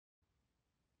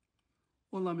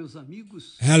Olá, meus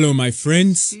amigos. Hello, my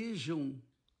friends. Sejam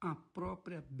a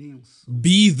própria bênção.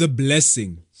 Be the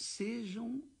blessing.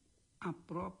 Sejam a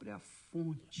própria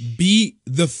fonte. Be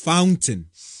the fountain.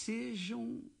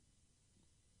 Sejam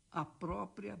a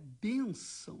própria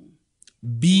bênção.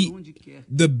 Be Por onde quer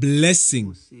the que blessing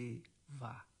você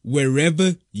vá.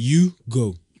 wherever you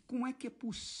go. E como é que é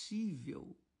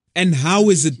possível And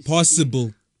how is it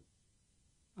possible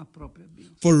a própria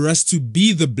bênção? for us to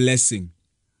be the blessing?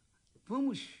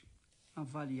 Vamos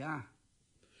avaliar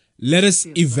Let us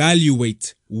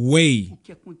evaluate, weigh o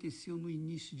que aconteceu no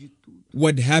início de tudo.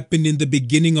 what happened in the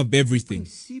beginning of No everything.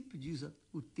 princípio, diz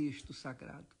o texto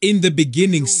sagrado, In the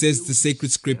beginning, says the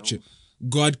sacred scripture,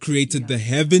 God created the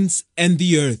heavens and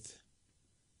the earth.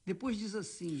 depois diz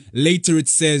assim, Later it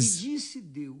e says, disse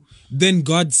Deus, then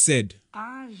God said,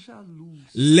 haja luz,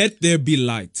 let there be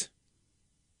light.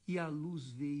 e a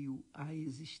luz veio à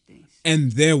existência.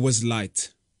 And there was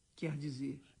light. Quer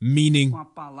dizer, Meaning, com a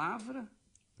palavra,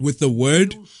 with the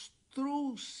word, Deus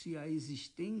trouxe à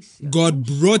existência God não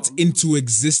só brought luz, into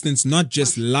existence not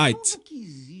just mas light, tudo que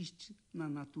existe na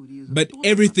natureza, but toda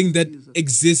a everything that natureza,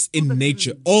 exists in toda a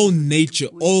nature. grandeza All que nature,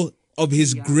 foi all of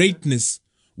His criada greatness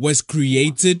was com a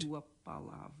created sua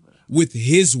palavra. with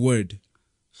His word.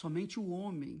 Somente o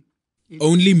homem, ele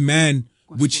Only criou man,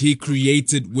 com as which suas He próprias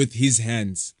created mãos. with His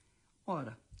hands.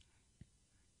 Ora,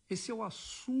 esse é o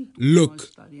assunto Look, que nós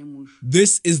estaremos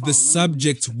This is the falando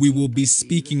subject nesta we will be quinta-feira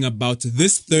speaking about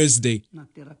this Thursday na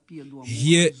terapia do amor,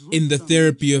 here às in the 8 da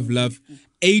Therapy noite, of com o Love, bispo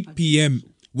 8 p.m.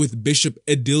 Adilson. with Bishop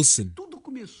Adilson. Tudo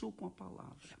começou com a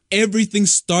palavra. Everything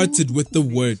started Tudo with the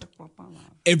começa word. com a palavra.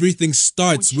 Everything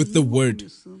starts with the Continua word.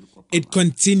 começando com a It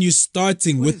palavra. continues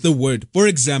starting with the word. For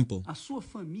example, A sua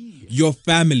família your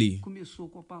family começou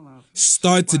com a palavra.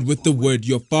 started with the word.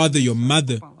 Your father, your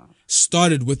mother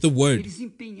started with the word. Eles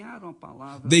empenharam a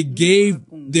palavra. They um gave para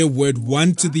com their o word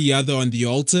one to altar, the other on the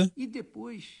altar, e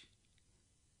depois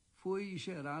foi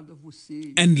gerada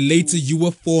você and later you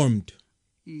were formed,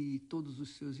 e todos os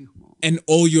seus irmãos. and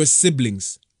all your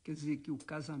siblings, Quer dizer que o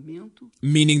casamento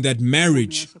meaning that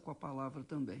marriage começa com a palavra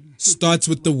também. starts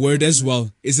with the word as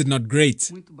well. Is it not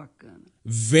great? Muito bacana.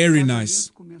 Very Casamento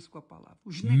nice. começa com a palavra.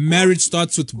 Os Marriage negócios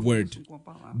starts with começam word. com a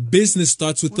palavra. Business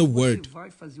starts with the Quando word. você vai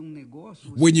fazer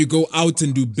negócio, When you você go começa com a out and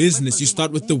do palavra. Você vai business, you fazer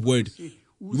start uma with the compra, word. você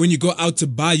usa When a you go palavra. out to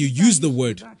buy, you Me dá use the isso, me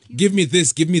word. dá aquilo. Give me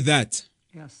this, give me that.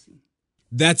 É assim.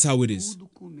 That's how it is. Tudo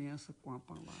começa com a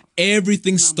palavra.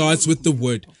 Everything Namoro starts with the começa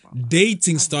word. com a palavra.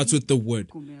 Dating A starts vida with the word.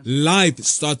 começa com a Life palavra.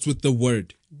 starts with the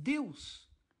word. Deus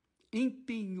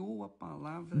empenhou a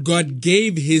palavra God dele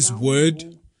gave e His a word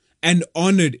honrou. and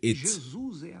honored it.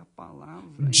 Jesus é a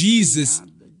palavra Jesus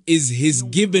empenhada is His e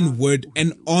given honrada word por and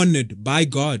Deus, honored by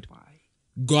God, Pai.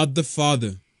 God the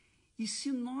Father. E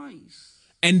se nós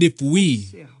And if we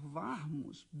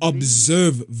observarmos bem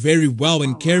observe very well a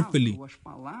and palavra, carefully ou as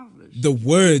palavras the que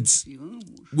words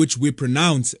pronunciamos which we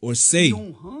pronounce or e say,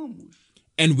 honramos,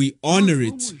 and we nós honor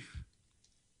vamos it,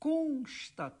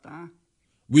 constatar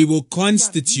we will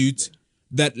constitute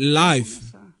that vai life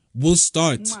começar will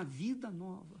start uma vida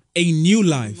nova. a new Quando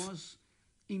life nós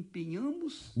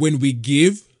empenhamos when we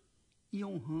give e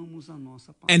honramos a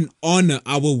nossa palavra. and honor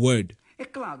our word. É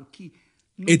claro que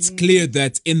no It's mundo clear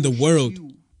that in the world,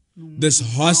 hostil, no mundo this mau,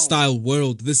 hostile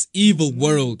world, this evil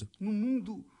world, no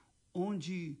mundo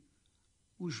onde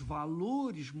os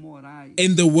valores morais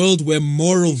in the world where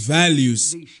moral são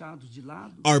values deixados de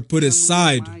lado, are put já não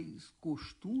é aside, mais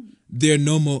costume, they're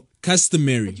no more é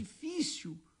customary.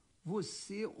 difícil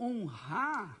você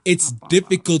honrar It's a palavra.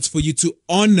 difficult for you to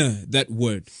honor that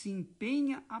word. Se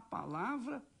empenha a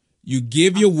palavra You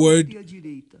give à your torta word e à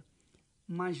direita,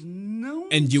 mas não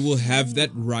and you will se have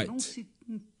that honra, right. não se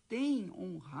tem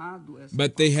honrado essa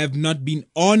But they palavra. have not been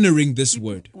honoring this E por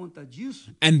word. conta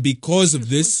disso, And because as of pessoas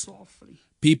this, sofrem.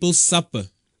 people suffer.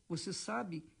 Você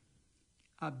sabe,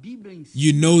 a Bíblia ensina,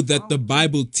 You know that the fala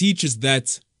Bible teaches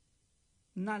that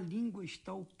que na língua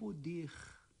está o poder.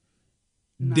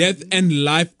 Na death língua and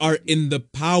life está o are poder in the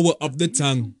power da of the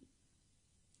tongue, bênção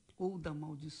ou da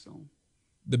maldição,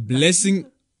 the da blessing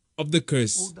vida of the ou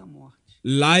curse, da morte.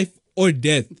 life or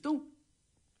death. Então,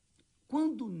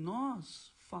 quando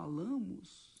nós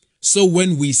falamos, So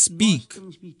when we nós speak,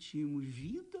 transmitimos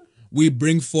vida we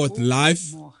bring forth ou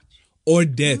life morte, or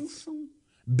death, bênção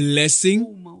blessing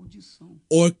ou maldição.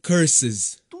 or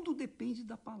curses. Tudo depende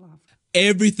da palavra.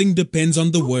 Everything depends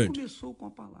on the Tudo word. começou com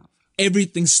a palavra.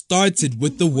 Everything started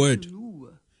with the Tudo word,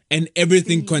 continua. and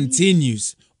everything Tem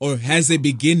continues or has a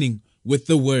beginning with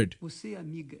the word. Você,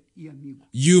 amiga e amigo,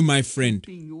 You, my friend,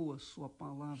 empenhou a sua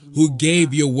palavra no who altar.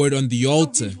 gave your word on the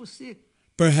altar, Talvez você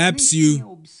perhaps nem you tenha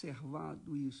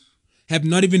observado isso. have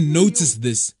not even noticed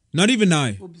this. Not even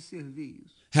I observei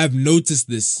isso have noticed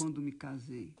this quando me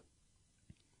casei.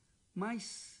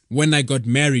 Mas when I got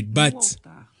married, no but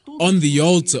altar, on todos the nós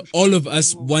altar, queremos all of casar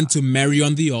us no want altar. to marry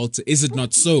on the altar. Is it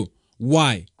not so?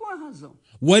 Why? Qual a razão?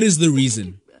 What is the Por que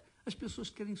reason? que as pessoas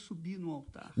querem subir no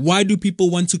altar? Why do people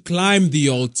want to climb the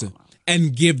altar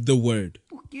and give the word?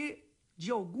 Porque,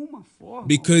 de alguma forma,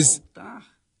 Because o altar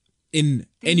in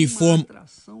tem any uma form,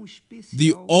 atração the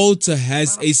especial altar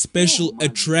has para a special formalizar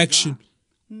attraction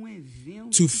evento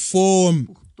to form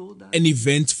por toda a an vida.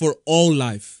 event for all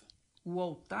life. O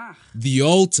altar The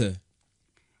altar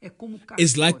é como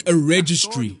is like a cartório.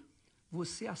 registry. Cartório,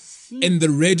 você assina In the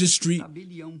perante o registry,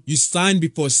 tabelião you sign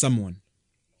before someone,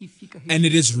 e fica and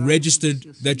it is registrado que registered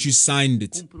você that you assinou, signed o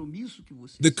it. compromisso que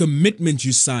você The assinou. commitment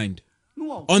you signed.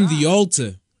 No On the altar,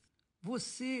 altar,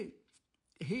 você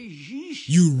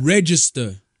registra you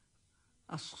register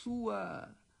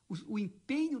o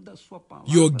empenho da sua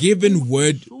palavra your given com a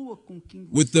word pessoa com quem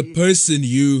with the você person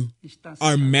you está se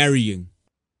are casando. marrying.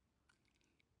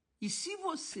 E se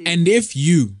você And if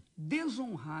you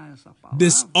desonrar essa palavra,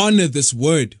 dishonor this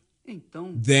word,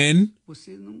 então then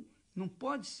você não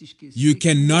pode se esquecer you que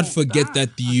o cannot altar, forget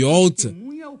that the a altar,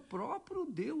 testemunha é o próprio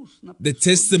Deus na the pessoa do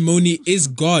testimony Espírito is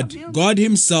Santo. God. Tá vendo? God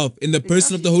Himself, in the Ele person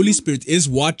tá of the Holy assistindo. Spirit, is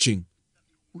watching.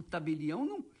 O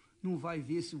tabelião não vai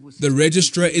ver se você The está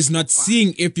registrar cumprindo is a sua not parte.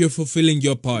 seeing if you're fulfilling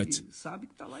your part. Ele sabe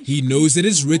que tá lá He escrito, knows it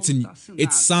is seu nome written, tá assinado.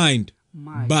 it's signed,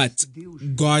 Mas but Deus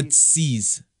God vê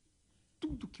sees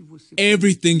tudo que você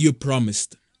everything prometeu, you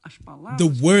promised, as palavras the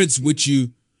que words você which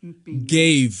you empenhou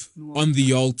gave no on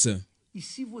the altar. altar. E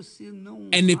se você não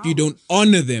And if you don't honrá-las,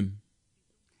 honor them,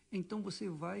 então você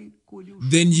vai colher os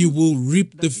then you will frutos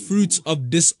reap da the fruits desonra. of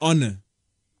dishonor.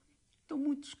 Então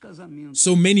muitos casamentos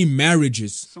So many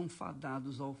marriages são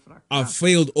fadados ao fracasso. are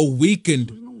failed or weakened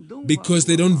Pessoas não dão because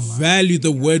they valor à don't palavra value the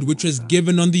pregada word no which was altar.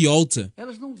 given on the altar.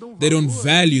 Elas não dão They don't valor,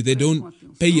 value, they prestam don't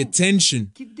atenção pay attention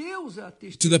que Deus é a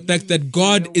to the fact that testemunha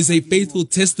God fiel is a ali no faithful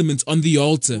altar, testament on the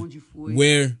altar onde foi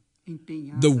where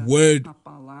empenhada the word a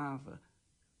palavra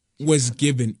de was cada um.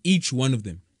 given, each one of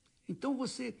them. Então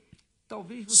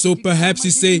talvez você So diga, perhaps you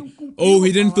mas say, ele não cumpriu oh, a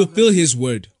he didn't palavra fulfill dele. his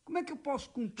word. Como é que eu posso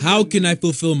cumprir How a can minha? I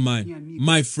fulfill Minha mine? amiga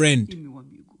My e friend, meu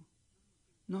amigo,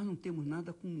 nós não temos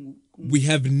nada com we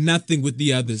have nothing with the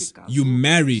você others. casou, You você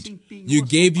married, empenhou you a sua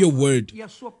gave your palavra, word, e a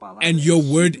sua palavra and é your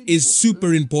word is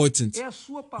super importante. important. É a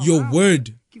sua Your palavra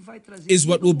word que vai trazer is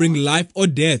what vida will ou bring morte. life or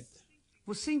death.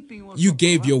 Você empenhou a You sua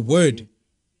gave palavra, your word, você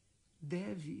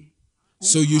deve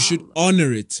so you should honrá-la.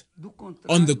 honor it. Do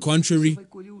On the contrário, contrary, você vai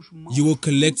colher os maus you will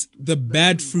collect frutos the da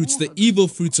bad fruits, the desonra da evil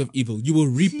sua fruits of palavra. evil. You will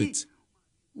reap Se it.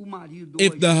 o marido ou a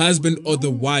If the esposa husband or the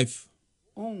não wife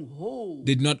honrou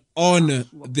did not a honor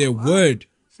sua their palavra, word,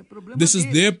 isso é problema this is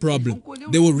deles. their Eles vão problem. colher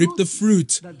os They will reap the frutos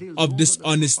fruit da desonra of da sua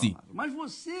dishonesty. palavra. Mas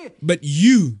você, But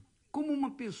you, como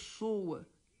uma pessoa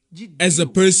de Deus, as a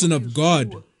person uma of pessoa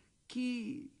God,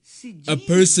 que se diz a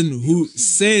person de who Deus, se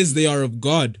says diz, they are of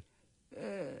God,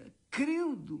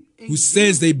 crendo em who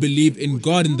says Deus, they no believe Senhor in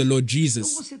God and the Jesus, Lord então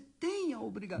Jesus, você tem a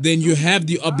obrigação then you de have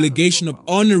the honrar a obligation sua of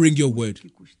palavra, honoring your custe o word. que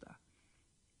custar.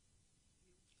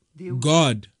 Deus,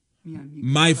 God, minha amiga,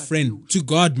 my para friend, Deus, to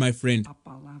God, my friend, a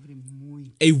palavra é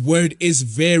muito a word is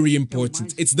very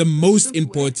important. It's the most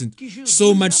important.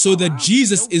 So much so that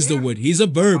Jesus is the word. He's a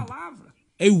verb,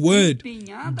 a word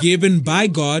given by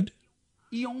God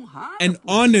and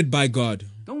honored by God.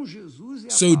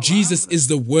 So Jesus is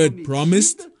the word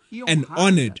promised and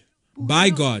honored by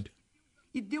God.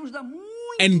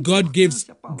 And God gives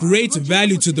great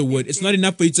value to the word. It's not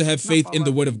enough for you to have faith in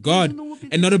the word of God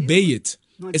and not obey it.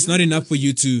 It's not enough for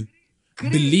you to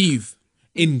believe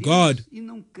in God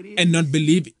and not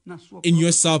believe in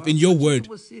yourself, in your word.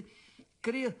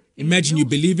 Imagine you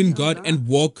believe in God and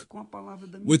walk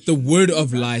with the word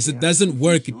of lies. It doesn't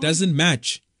work. It doesn't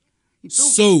match.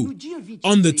 So,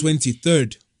 on the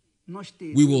 23rd,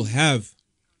 we will have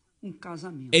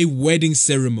a wedding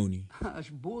ceremony,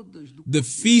 the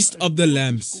feast of the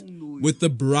lambs with the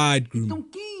bridegroom.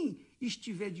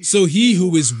 So he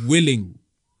who is willing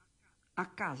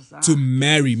to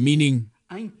marry, meaning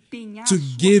to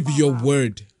give your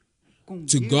word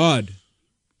to God,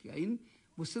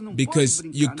 because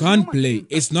you can't play.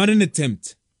 It's not an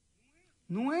attempt.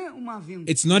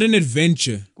 It's not an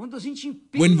adventure.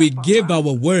 When we give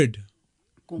our word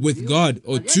with God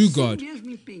or to God,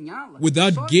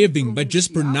 without giving but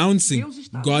just pronouncing,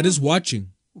 God is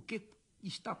watching,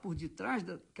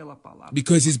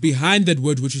 because He's behind that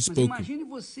word which is spoken.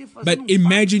 But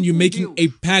imagine you making a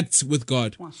pact with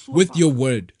God, with your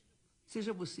word,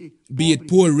 be it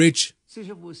poor or rich,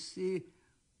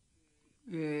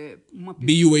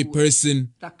 be you a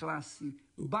person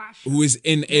who is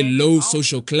in a low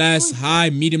social class, high,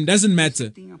 medium, doesn't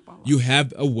matter. You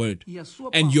have a word,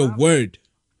 and your word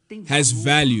has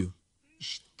value,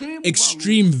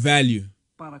 extreme value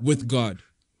with God.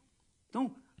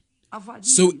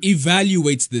 So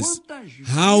evaluate this.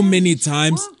 How many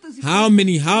times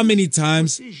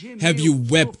have you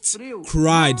wept,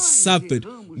 cried, suffered?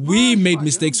 We made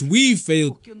mistakes, we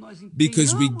failed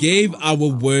because we gave our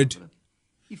word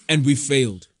and we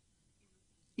failed.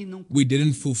 We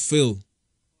didn't fulfill.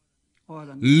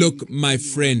 Look, my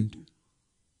friend,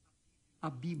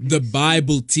 the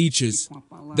Bible teaches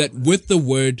that with the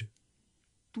word,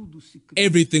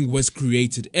 everything was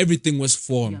created, everything was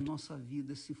formed,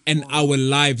 and our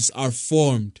lives are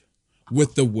formed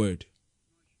with the word.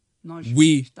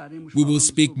 We will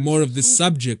speak more of this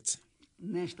subject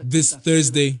this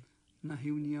Thursday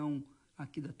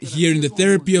here in the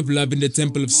Therapy of Love in the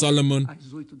Temple of Solomon,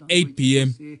 8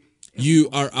 p.m. You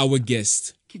are our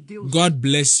guest. God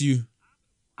bless you,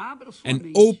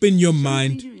 and open your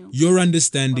mind, your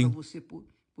understanding,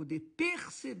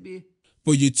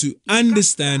 for you to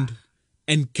understand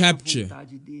and capture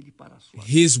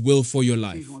His will for your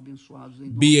life.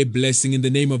 Be a blessing in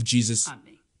the name of Jesus.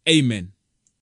 Amen.